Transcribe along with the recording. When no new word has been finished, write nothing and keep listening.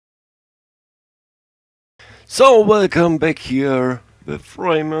So welcome back here with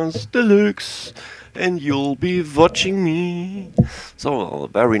Raymond's Deluxe, and you'll be watching me. So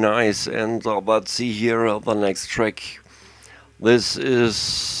very nice, and let's see here the next track. This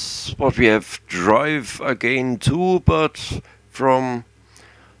is what we have Drive Again too, but from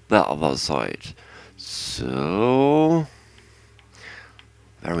the other side. So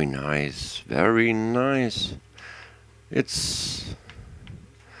very nice, very nice. It's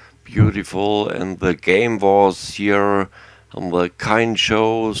beautiful, and the game was here on the kind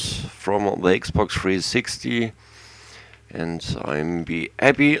shows from the Xbox 360, and I'm be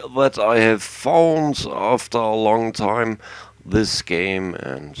happy that I have found after a long time this game.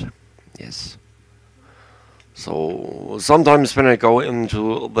 And yes, so sometimes when I go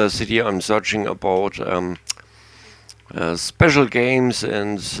into the city I'm searching about special games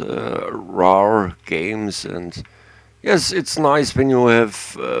and rare games, and yes, it's nice when you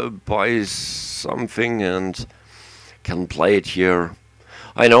have buy something and can play it here.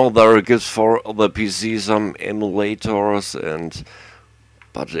 I know there are gifts for the PC, some emulators,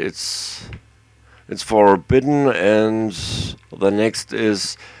 but it's forbidden. And the next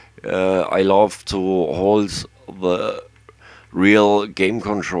is I love to hold the real game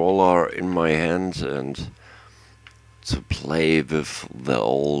controller in my hand and to play with the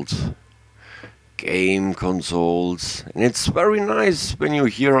old game consoles, and it's very nice when you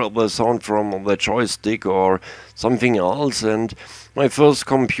hear the sound from the joystick or something else. And my first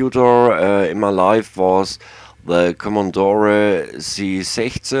computer in my life was the Commodore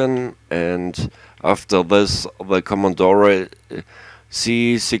C16, and after this the Commodore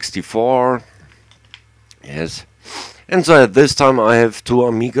C64. Yes, and so at this time I have two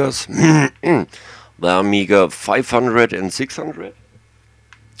Amigas, the Amiga 500 and 600,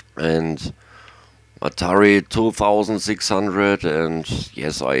 and Atari 2600, and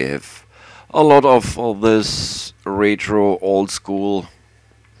yes, I have a lot of this retro old school.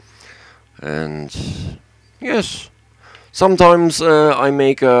 And yes, sometimes I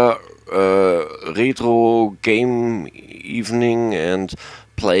make a retro game evening and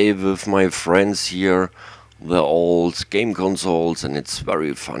play with my friends here the old game consoles, and it's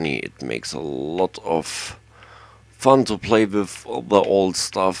very funny. It makes a lot of fun to play with the old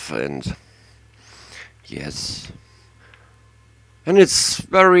stuff. And yes, and it's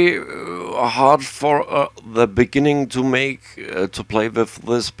very hard for the beginning to to play with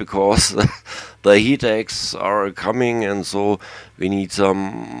this, because the heat eggs are coming, and so we need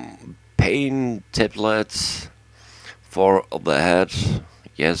some pain tablets for the head.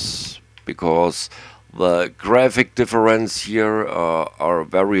 Yes, because the graphic difference here are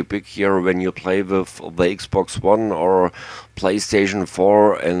very big here when you play with the Xbox One or PlayStation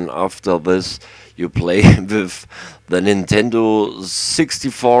 4, and after this you play with the Nintendo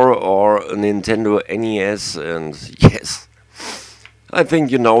 64 or Nintendo NES. And yes, I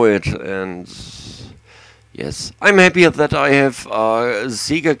think you know it. And yes, I'm happy that I have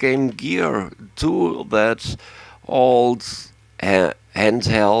Sega Game Gear too, that old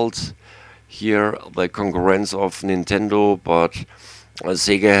handheld here, the concurrence of Nintendo, but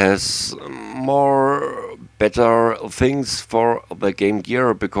Sega has more better things for the Game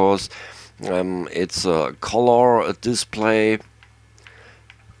Gear, because it's a color display.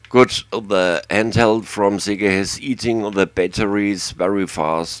 Good, the handheld from Sega is eating the batteries very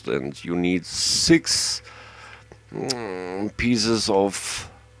fast, and you need 6 pieces of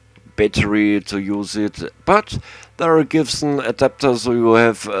battery to use it. But there are gives an adapter, so you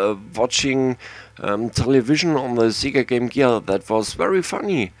have watching television on the Sega Game Gear. That was very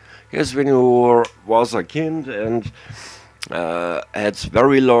funny. Yes, when you was a kid and had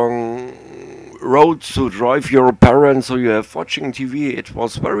very long road to drive your parents, so you have watching TV. It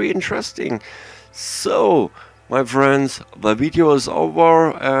was very interesting. So, my friends, the video is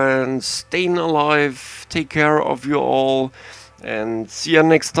over, and staying alive, take care of you all, and see you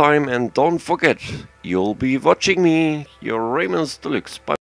next time. And don't forget, you'll be watching me, your Raymond's Deluxe. Bye.